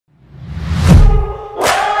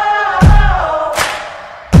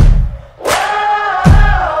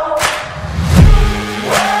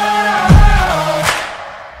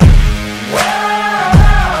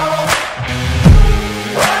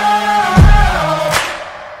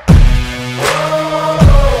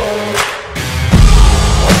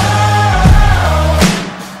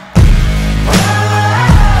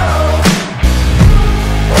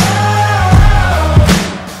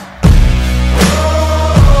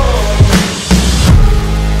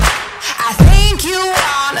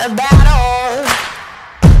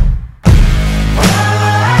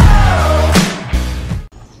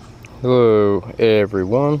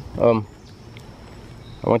on.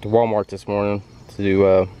 I went to Walmart this morning to do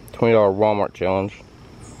a $20 Walmart challenge.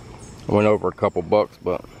 I went over a couple bucks,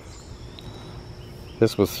 but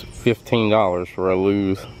this was $15 for a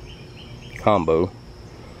Lew's combo.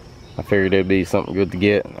 I figured it'd be something good to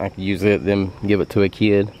get. I could use it, then give it to a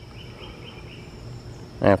kid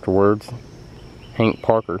afterwards. Hank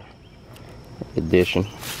Parker edition.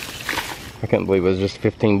 I couldn't believe it was just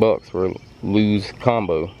 15 bucks for a Lew's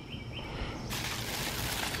combo.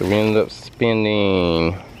 So we ended up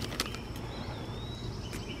spending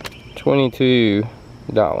 $22.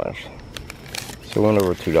 So we went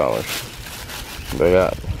over $2. They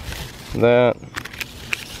got that.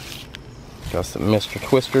 Got some Mr.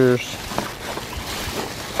 Twisters.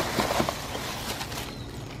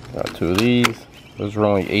 Got 2 of these. Those were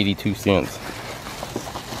only 82 cents.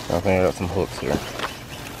 I think I got some hooks here.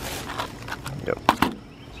 Yep.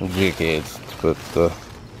 Some jig heads to put the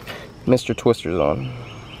Mr. Twisters on.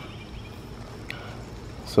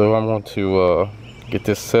 So I'm going to get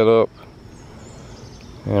this set up,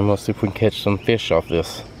 and we'll see if we can catch some fish off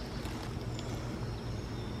this.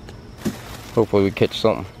 Hopefully we catch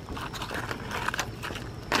something.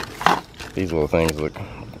 These little things look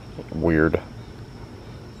weird.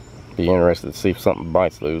 Be interested to see if something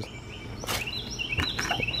bites those.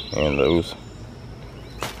 And those.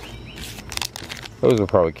 Those will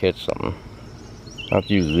probably catch something. I've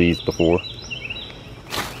used these before.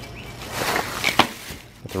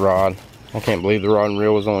 With the rod. I can't believe the rod and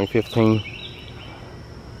reel was only 15.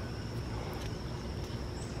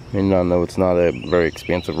 And I know it's not a very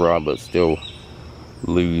expensive rod, but still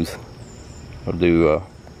Lew's. I'll do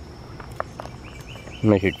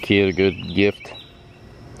make a kid a good gift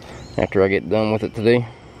after I get done with it today.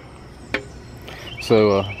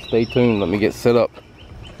 So stay tuned, let me get set up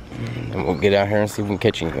and we'll get out here and see if we can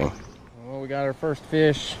catch anything. Well, we got our first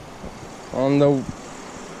fish on the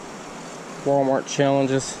Walmart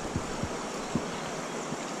challenges.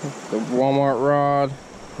 The Walmart rod,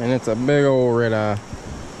 and it's a big old red eye.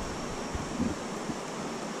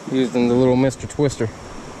 Using the little Mr. Twister.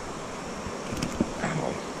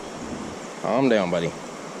 Calm down, buddy.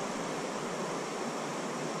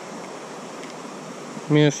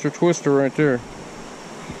 Mr. Twister right there.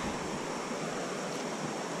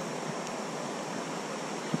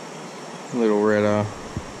 Little red eye.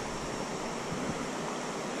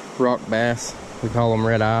 Rock bass. We call them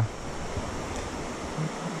red eye.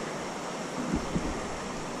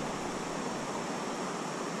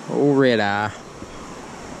 Oh, red eye.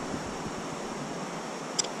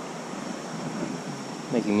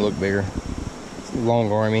 Make him look bigger. It's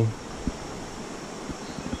long army.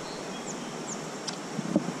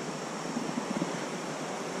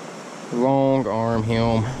 Long arm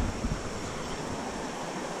him.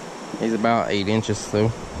 He's about 8 inches, so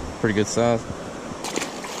pretty good size.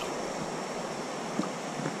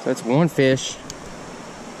 So that's one fish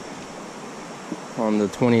on the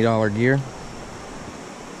 $20 gear.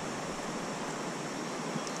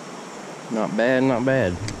 Not bad, not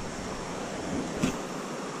bad.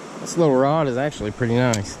 This little rod is actually pretty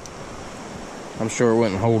nice. I'm sure it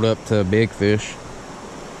wouldn't hold up to a big fish.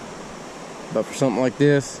 But for something like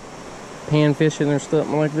this, pan fishing or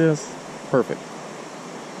something like this, perfect.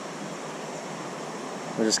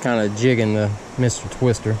 We're just kind of jigging the Mr.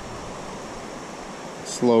 Twister.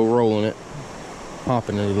 Slow rolling it.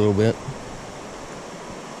 Hopping it a little bit.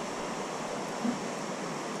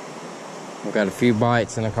 I've got a few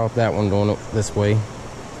bites and I caught that one doing it this way.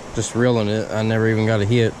 Just reeling it. I never even got a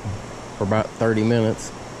hit for about 30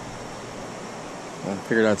 minutes. I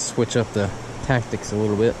figured I'd switch up the tactics a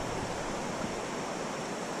little bit.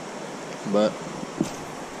 But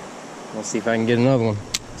we'll see if I can get another one.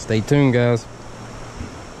 Stay tuned, guys.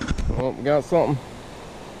 Oh, we got something.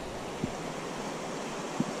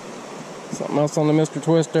 Something else on the Mr.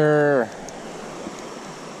 Twister.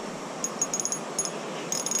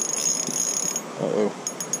 Uh-oh.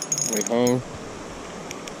 We hung.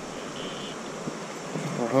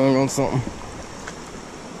 We're hung on something.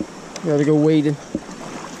 Gotta go wading.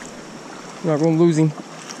 Not gonna lose him.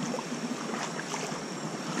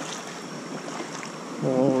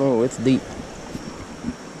 Oh no, it's deep.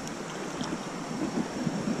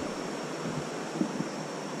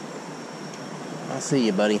 I see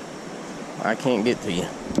you, buddy. I can't get to you.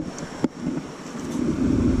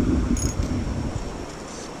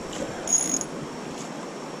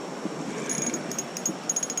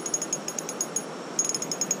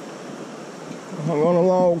 I'm on a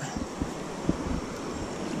log.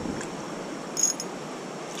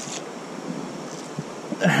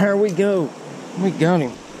 There we go. We got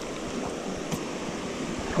him.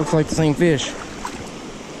 Looks like the same fish.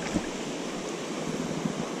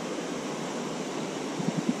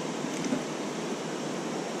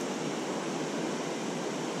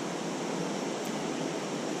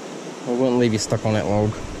 I wouldn't leave you stuck on that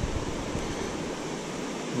log.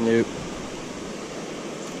 Nope.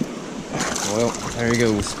 Well, there he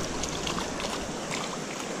goes.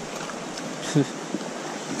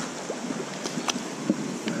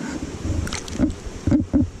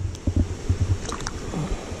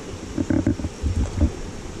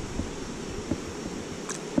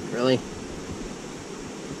 Really?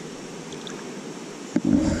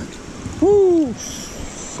 Woo!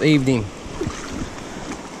 Saved him.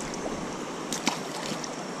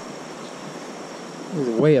 He's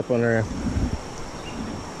way up on there.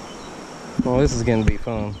 Well, this is gonna be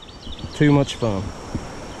fun. Too much fun.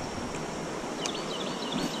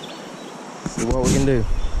 Let's see what we can do.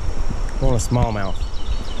 I want a smallmouth.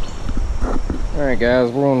 Alright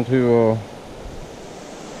guys, we're going to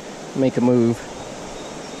make a move.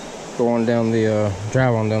 Go on down the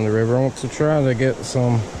drive on down the river. I want to try to get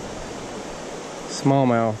some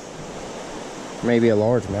smallmouth, maybe a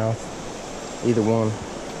largemouth, either one.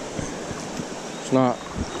 There's not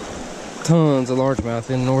tons of largemouth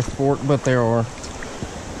in North Fork, but there are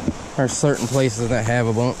certain places that have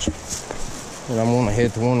a bunch, and I'm going to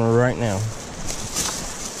head to one right now.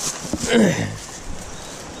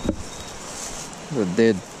 A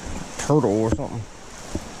dead turtle or something.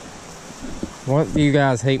 What do you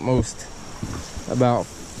guys hate most about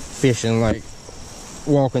fishing, like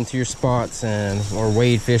walking to your spots or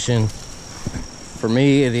wade fishing? For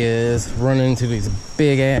me, it is running into these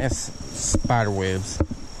big ass spider webs.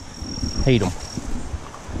 Hate them.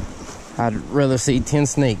 I'd rather see 10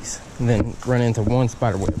 snakes than run into one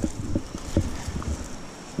spider web.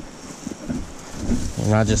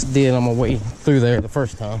 And I just did on my way through there the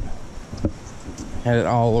first time. Had it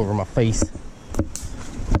all over my face.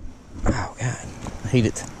 Oh God, I hate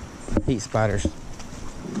it. I hate spiders.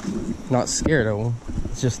 Not scared of them.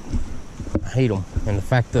 It's just, I hate them. And the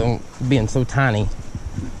fact of them being so tiny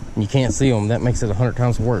and you can't see them, that makes it 100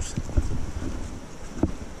 times worse.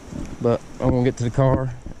 But I'm gonna get to the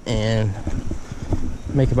car and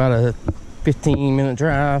make about a 15-minute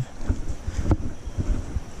drive,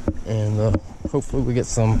 and hopefully we get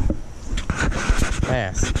some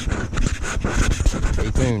bass. Stay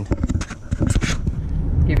tuned.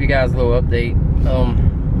 Give you guys a little update.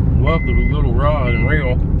 Love the little rod and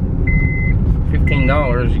reel.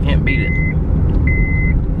 $15, you can't beat it.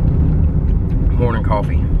 Morning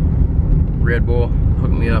coffee. Red Bull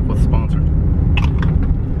hooked me up with a sponsor.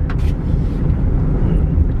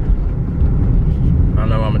 I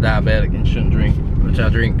know I'm a diabetic and shouldn't drink, which I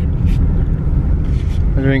drink.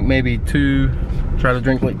 I drink maybe try to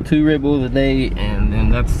drink like 2 Red Bulls a day, and then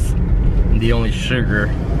that's the only sugar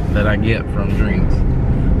that I get from drinks.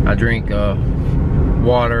 I drink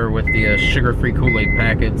water with the sugar-free Kool-Aid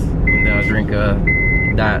packets, and then I drink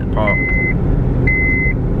Diet Pop.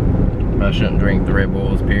 I shouldn't drink the Red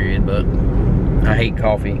Bulls, period, but I hate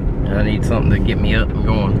coffee, and I need something to get me up and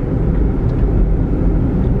going.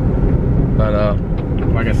 But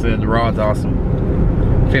like I said, the rod's awesome.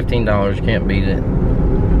 $15, you can't beat it.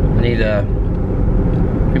 I need if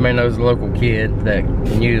anybody knows a local kid that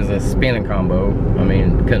can use a spinning combo. I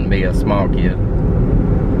mean, it couldn't be a small kid.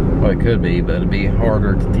 Well, it could be, but it'd be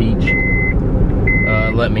harder to teach.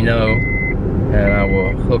 Let me know, and I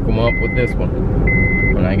will hook them up with this one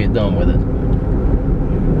when I get done with it.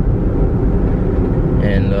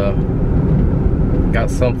 And got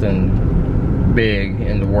something big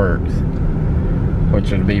in the works,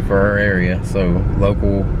 which would be for our area. So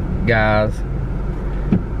local guys,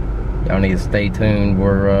 y'all need to stay tuned.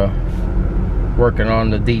 We're working on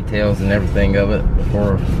the details and everything of it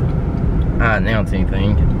before I announce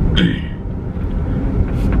anything.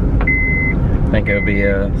 I think it'll be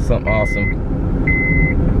something awesome.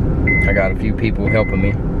 I got a few people helping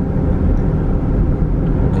me.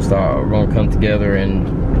 Just thought we're gonna come together and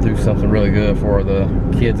do something really good for the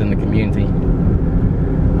kids in the community.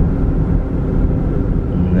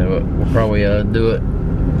 And we'll probably do it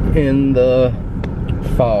in the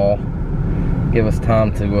fall. Give us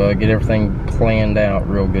time to get everything planned out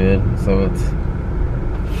real good, so it's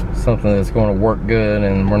something that's going to work good,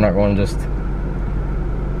 and we're not going to just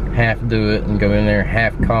half do it and go in there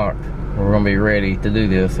half cocked. We're going to be ready to do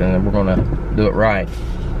this, and we're going to do it right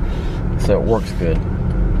so it works good.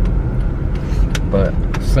 But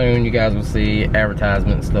soon you guys will see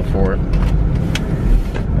advertisement and stuff for it,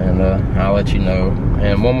 and I'll let you know.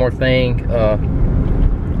 And one more thing,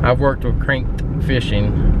 I've worked with cranked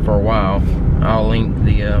fishing for a while. I'll link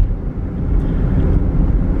the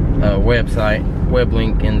web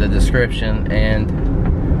link in the description, and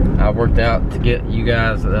I worked out to get you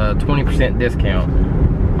guys a 20% discount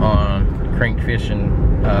on cranked fishing,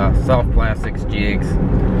 soft plastics, jigs.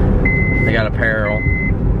 They got apparel,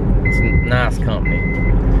 It's a nice company.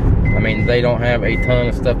 I mean, they don't have a ton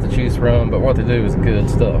of stuff to choose from, but what they do is good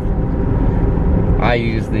stuff. I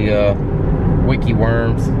use the Wiki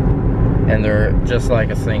worms, and they're just like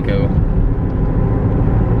a Senko.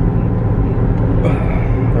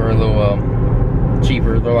 They're a little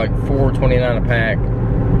cheaper. They're like $4.29 a pack.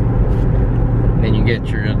 Then you get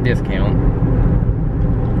your discount.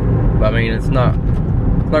 But I mean, it's not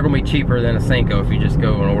gonna be cheaper than a Senko if you just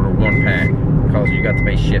go and order one pack, because you got to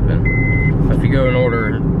pay shipping. But if you go and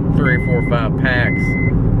order 3 or 4 or 5 packs,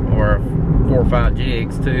 or 4 or 5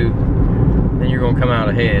 jigs too, then you're gonna come out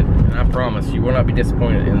ahead. And I promise you will not be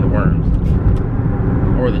disappointed in the worms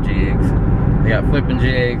or the jigs. They got flipping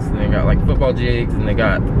jigs, and they got like football jigs, and they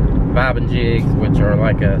got vibing jigs, which are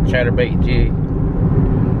like a chatterbait jig.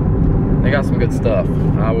 They got some good stuff.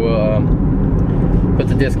 I will put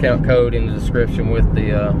the discount code in the description with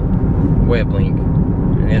the web link,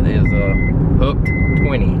 and it is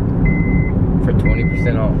hooked20 for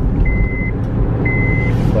 20% off.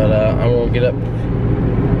 But I'm gonna get up.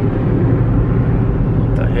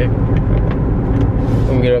 What the heck? I'm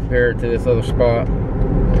gonna get up here to this other spot,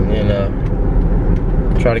 and then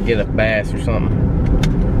try to get a bass or something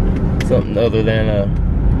other than a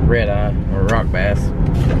red eye or rock bass.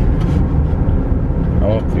 I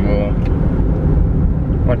want to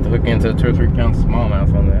I'd like to hook into 2 or 3 pound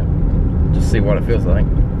smallmouth on that, just see what it feels like.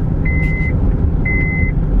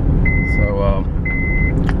 So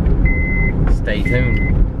stay tuned.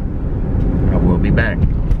 I will be back.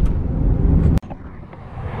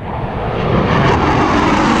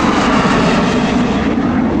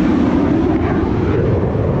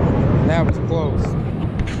 That was close,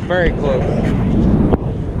 very close. I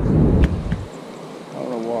don't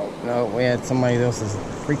know what. No, we had somebody else's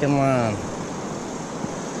freaking line.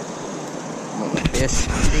 Fish.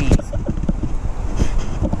 Jeez.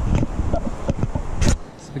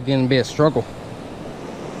 It's beginning to be a struggle.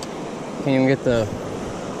 Can't even get the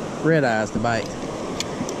red eyes to bite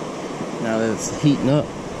now that it's heating up.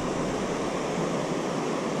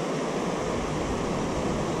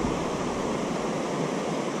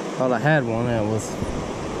 Thought I had one that was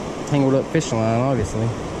tangled up fishing line, obviously.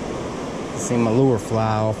 Seen my lure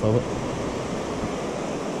fly off of it.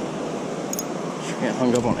 Get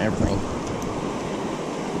hung up on everything.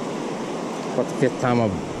 About the 5th time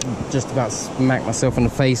I've just about smacked myself in the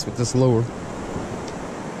face with this lure.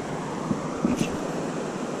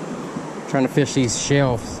 Trying to fish these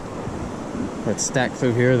shelves that's stacked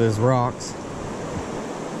through here. There's rocks.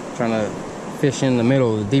 Trying to fish in the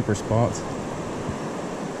middle of the deeper spots.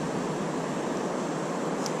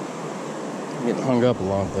 Getting hung up a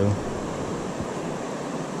lot though.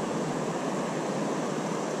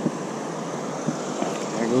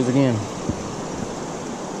 There it goes again.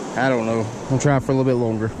 I don't know. I'll try for a little bit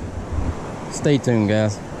longer. Stay tuned,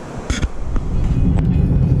 guys.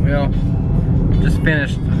 Well, just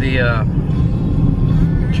finished the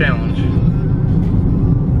challenge.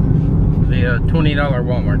 The $20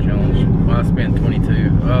 Walmart challenge. Well, I spent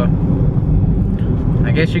 22.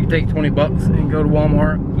 I guess you could take 20 bucks and go to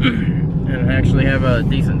Walmart and actually have a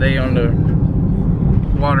decent day on the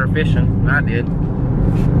water fishing. I did.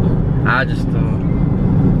 I just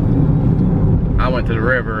I went to the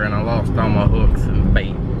river and I lost all my hooks and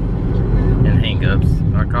bait and hang-ups.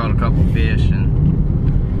 I caught a couple fish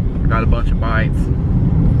and got a bunch of bites.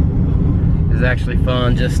 It was actually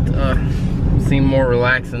fun. Just seemed more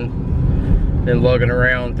relaxing than lugging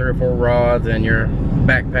around 3 or 4 rods and your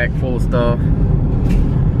backpack full of stuff.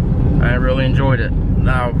 I really enjoyed it.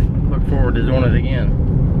 I look forward to doing it again.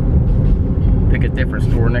 Pick a different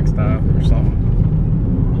store next time or something.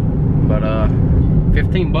 But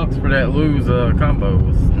 15 bucks for that Lew's combo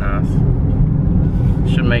was nice.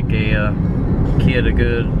 Should make a kid a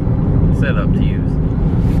good setup to use.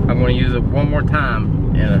 I'm going to use it one more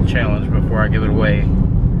time in a challenge before I give it away.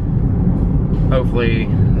 Hopefully,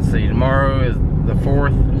 let's see, tomorrow is the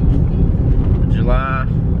 4th of July,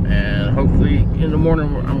 and hopefully in the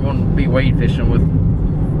morning I'm going to be wade fishing with,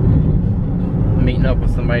 meeting up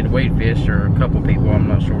with somebody to wade fish, or a couple people, I'm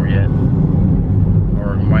not sure yet.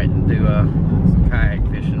 Or I might do some kayak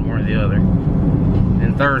fishing, one or the other.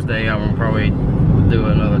 And Thursday I'm going to probably do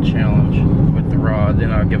another challenge with the rod,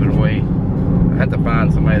 then I'll give it away. I have to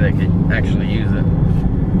find somebody that could actually use it,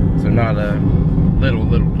 so not a little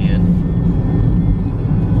kid.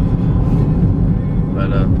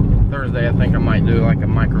 But Thursday I think I might do like a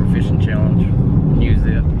micro fishing challenge and use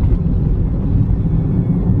it.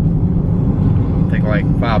 Take like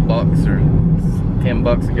 $5 or 10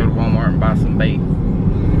 bucks to go to Walmart and buy some bait.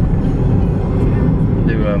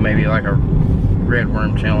 Do maybe like a red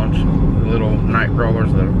worm challenge. The little night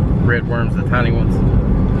crawlers, the red worms, the tiny ones.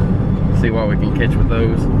 see what we can catch with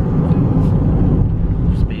those.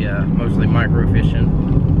 Just be mostly micro fishing,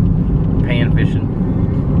 pan fishing.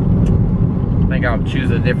 I think I'll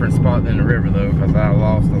choose a different spot than the river though, because I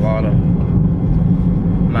lost a lot of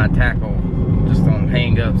my tackle just on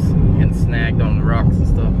hang-ups, getting snagged on the rocks and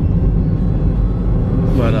stuff.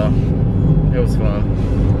 But it was fun,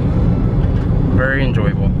 very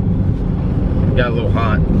enjoyable. Got a little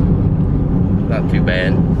hot, not too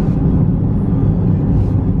bad.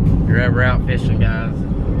 If you're ever out fishing, guys,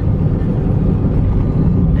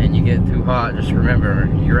 and you get too hot, just remember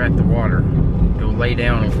you're at the water. Go lay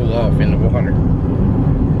down and cool off in the water.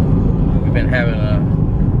 We've been having our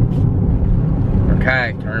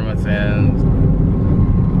kayak tournaments, and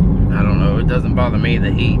I don't know, it doesn't bother me,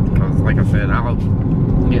 the heat, because like I said, I'll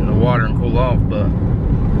get in the water and cool off, but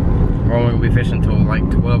we're only gonna be fishing till like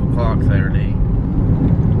 12 o'clock Saturday,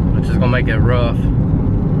 which is gonna make it rough.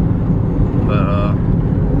 But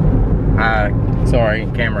sorry,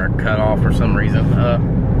 camera cut off for some reason.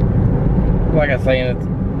 Like I was saying, it's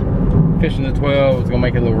fishing to 12 is gonna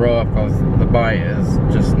make it a little rough because the bite is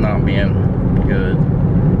just not being good.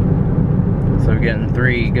 So getting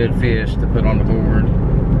 3 good fish to put on the board,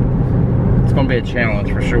 it's gonna be a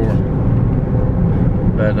challenge for sure.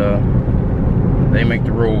 But they make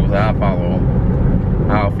the rules, I follow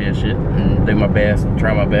them. I'll fish it and do my best,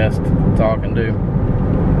 try my best to talk and do.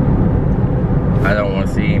 I don't want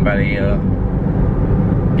to see anybody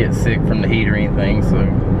get sick from the heat or anything, so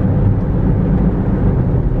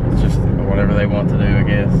it's just whatever they want to do, I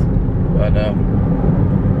guess. But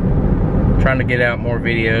trying to get out more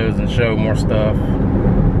videos and show more stuff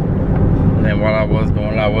than what I was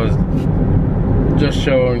doing. I was just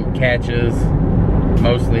showing catches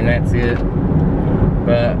mostly, and that's it.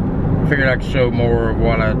 But I figured I could show more of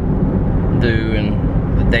what I do and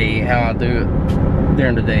the day, how I do it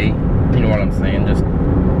during the day. You know what I'm saying? Just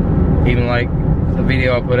even like the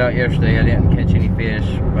video I put out yesterday, I didn't catch any fish,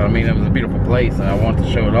 but I mean, it was a beautiful place and I wanted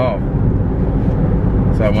to show it off.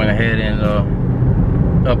 So I went ahead and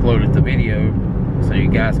uploaded the video so you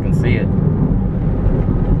guys can see it.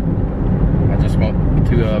 I just want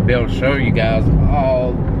to be able to show you guys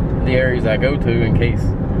all the areas I go to in case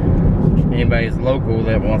anybody's local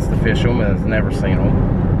that wants to fish them and has never seen them.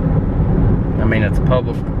 I mean, it's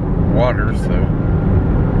public water, so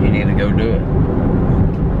you need to go do it.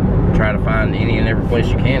 Try to find any and every place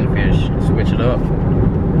you can to fish. Switch it up.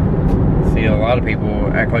 See, a lot of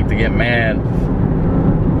people act like they get mad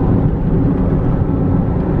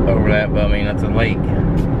over that, but I mean, it's a lake.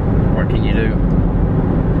 What can you do?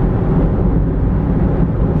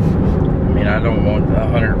 I mean, I don't want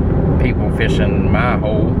 100 people fishing my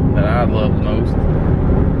hole that I love the most.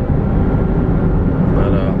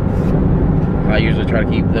 But I usually try to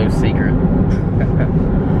keep those secret.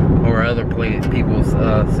 Or other people's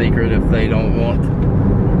secret if they don't want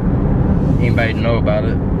anybody to know about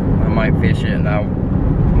it. I might fish it and I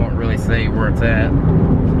won't really say where it's at.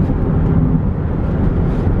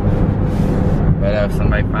 But if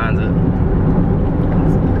somebody finds it,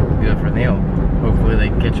 it's good for them. Hopefully they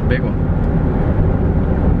catch a big one.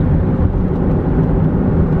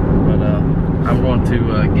 But I'm going to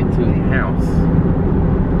get to the house.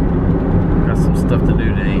 Got some stuff to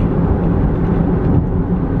do today.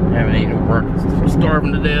 Haven't eaten or worked. I'm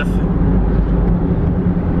starving to death.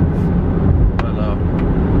 But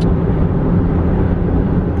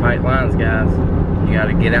tight lines, guys. You got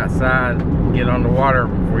to get outside, get on the water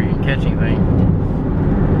before you can catch anything.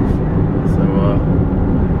 So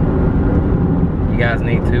you guys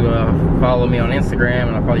need to follow me on Instagram,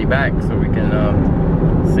 and I'll follow you back so we can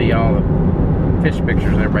see all the fish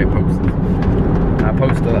pictures everybody posts. I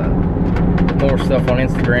post more stuff on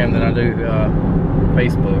Instagram than I do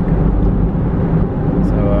Facebook.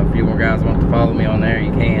 So if you more guys want to follow me on there,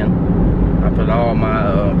 you can. I put all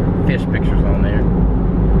my fish pictures on there.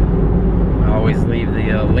 I always leave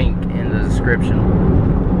the link in the description.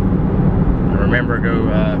 And remember, go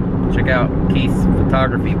check out Keith's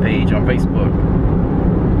photography page on Facebook.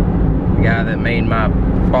 The guy that made my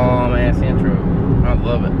bomb ass intro. I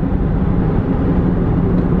love it.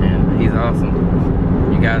 And he's awesome.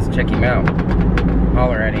 You guys check him out.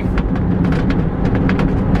 Holler at him.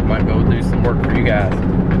 Might go do some work for you guys.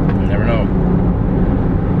 You never know.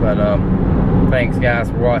 But thanks guys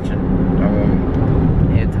for watching. I'm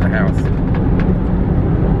gonna head to the house.